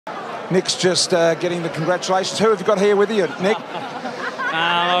Nick's just getting the congratulations. Who have you got here with you, Nick?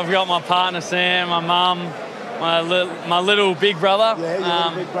 I've got my partner Sam, my mum, my little big brother. Yeah, your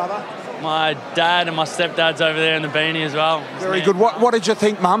little big brother. My dad and my stepdad's over there in the beanie as well. Very good. What did you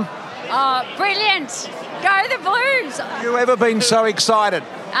think, Mum? Oh, brilliant. Go the Blues. Have you ever been so excited?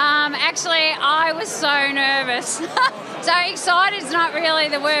 Actually, I was so nervous. So excited is not really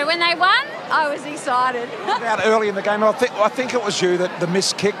the word. When they won, I was excited. About early in the game, I think it was you that the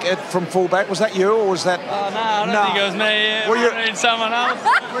missed kick from fullback. Was that you, or was that? Oh no, I don't think it was me. Were you need someone else?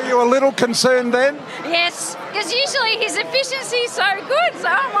 Were you a little concerned then? Yes, because usually his efficiency is so good. So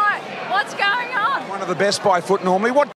I'm like, what's going on? One of the best by foot normally. What